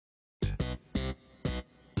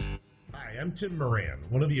Hi, I'm Tim Moran,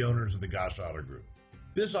 one of the owners of the Gosch Auto Group.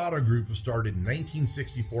 This auto group was started in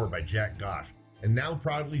 1964 by Jack Gosch and now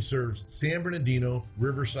proudly serves San Bernardino,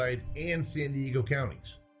 Riverside, and San Diego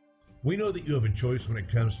counties. We know that you have a choice when it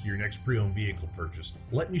comes to your next pre-owned vehicle purchase.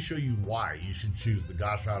 Let me show you why you should choose the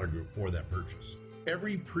Gosch Auto Group for that purchase.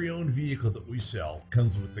 Every pre-owned vehicle that we sell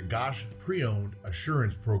comes with the Gosch Pre-Owned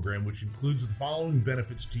Assurance Program, which includes the following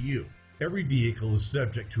benefits to you. Every vehicle is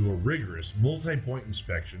subject to a rigorous multi-point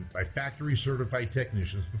inspection by factory certified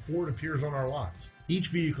technicians before it appears on our lots. Each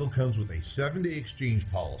vehicle comes with a 7-day exchange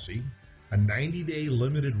policy, a 90-day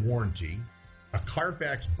limited warranty, a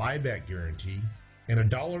Carfax buyback guarantee, and a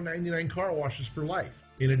 $1.99 car washes for life.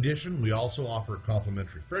 In addition, we also offer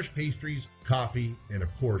complimentary fresh pastries, coffee, and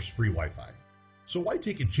of course, free Wi-Fi. So why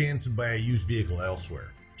take a chance and buy a used vehicle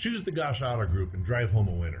elsewhere? Choose the Gosch Auto Group and drive home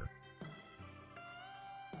a winner.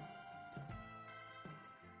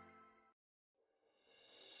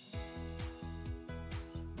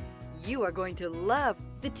 You are going to love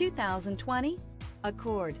the 2020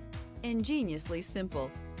 Accord. Ingeniously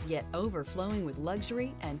simple, yet overflowing with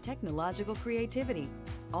luxury and technological creativity.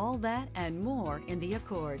 All that and more in the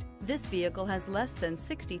Accord. This vehicle has less than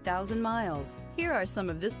 60,000 miles. Here are some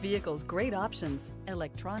of this vehicle's great options: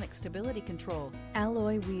 electronic stability control,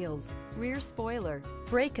 alloy wheels, rear spoiler,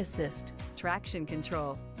 brake assist, traction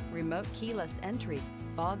control, remote keyless entry,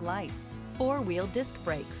 fog lights, 4-wheel disc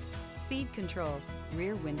brakes, speed control,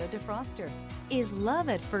 rear window defroster. Is love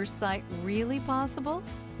at first sight really possible?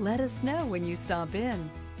 Let us know when you stop in.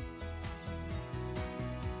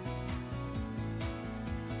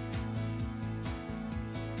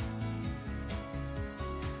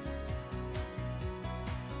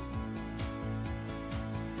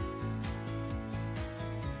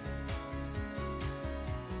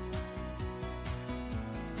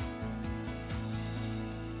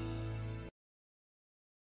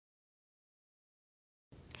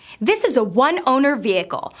 This is a one-owner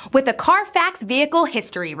vehicle with a Carfax Vehicle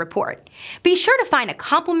History Report. Be sure to find a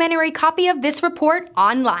complimentary copy of this report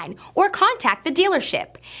online or contact the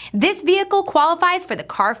dealership. This vehicle qualifies for the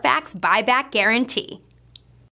Carfax Buyback Guarantee.